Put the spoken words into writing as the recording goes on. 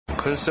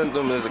Clint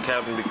Sintim is a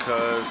captain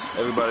because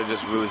everybody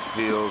just really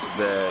feels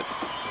that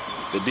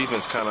the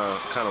defense kind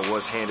of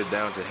was handed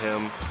down to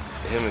him.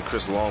 Him and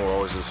Chris Long were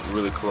always just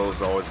really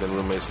close, always been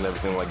roommates and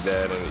everything like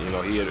that. And, you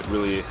know, he had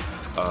really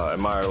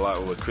admired a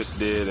lot what Chris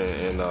did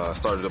and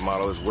started to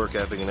model his work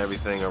ethic and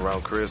everything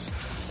around Chris.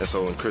 And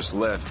so when Chris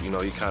left, you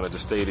know, he kind of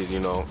just stated, you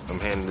know, I'm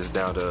handing this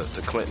down to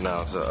Clint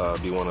now to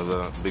be one of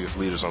the biggest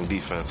leaders on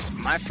defense.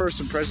 My first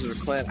impressions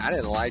of Clint, I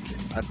didn't like him.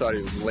 I thought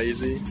he was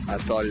lazy. I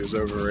thought he was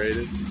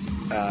overrated.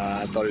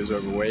 I thought he was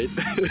overweight.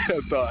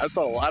 I thought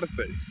a lot of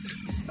things.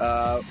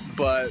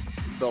 But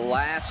the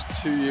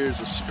last 2 years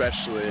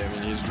especially, I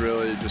mean, he's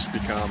really just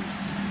become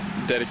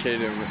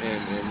dedicated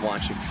in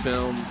watching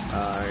film,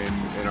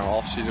 in our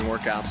off-season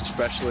workouts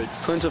especially.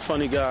 Clint's a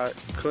funny guy.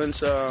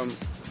 Clint's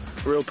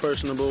real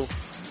personable.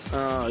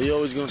 You're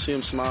always going to see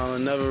him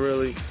smiling, never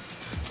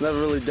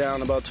really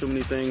down about too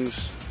many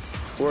things.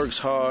 Works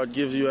hard,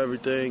 gives you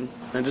everything,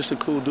 and just a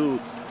cool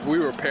dude. We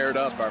were paired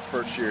up our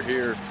first year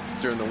here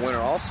during the winter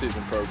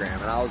off-season program,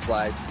 and I was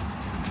like,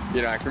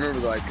 you know, I can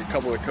remember like a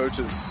couple of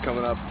coaches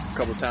coming up a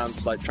couple of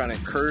times, like trying to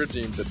encourage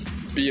him to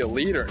be a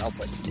leader, and I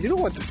was like, you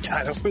don't want this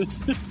guy to lead.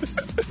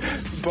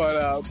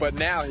 But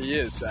now he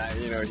is.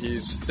 You know,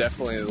 he's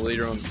definitely the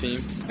leader on the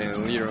team and the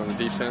leader on the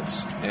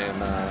defense, and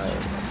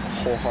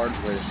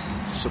wholeheartedly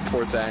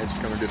support that. He's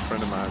become a good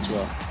friend of mine as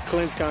well.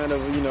 Clint's kind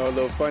of, you know, a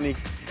little funny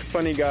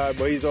guy,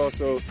 but he's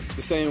also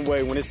the same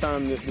way. When it's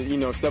time to, you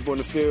know, step on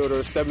the field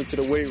or step into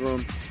the weight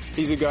room,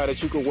 he's a guy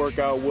that you can work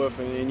out with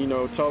and you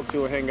know, talk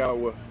to and hang out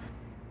with.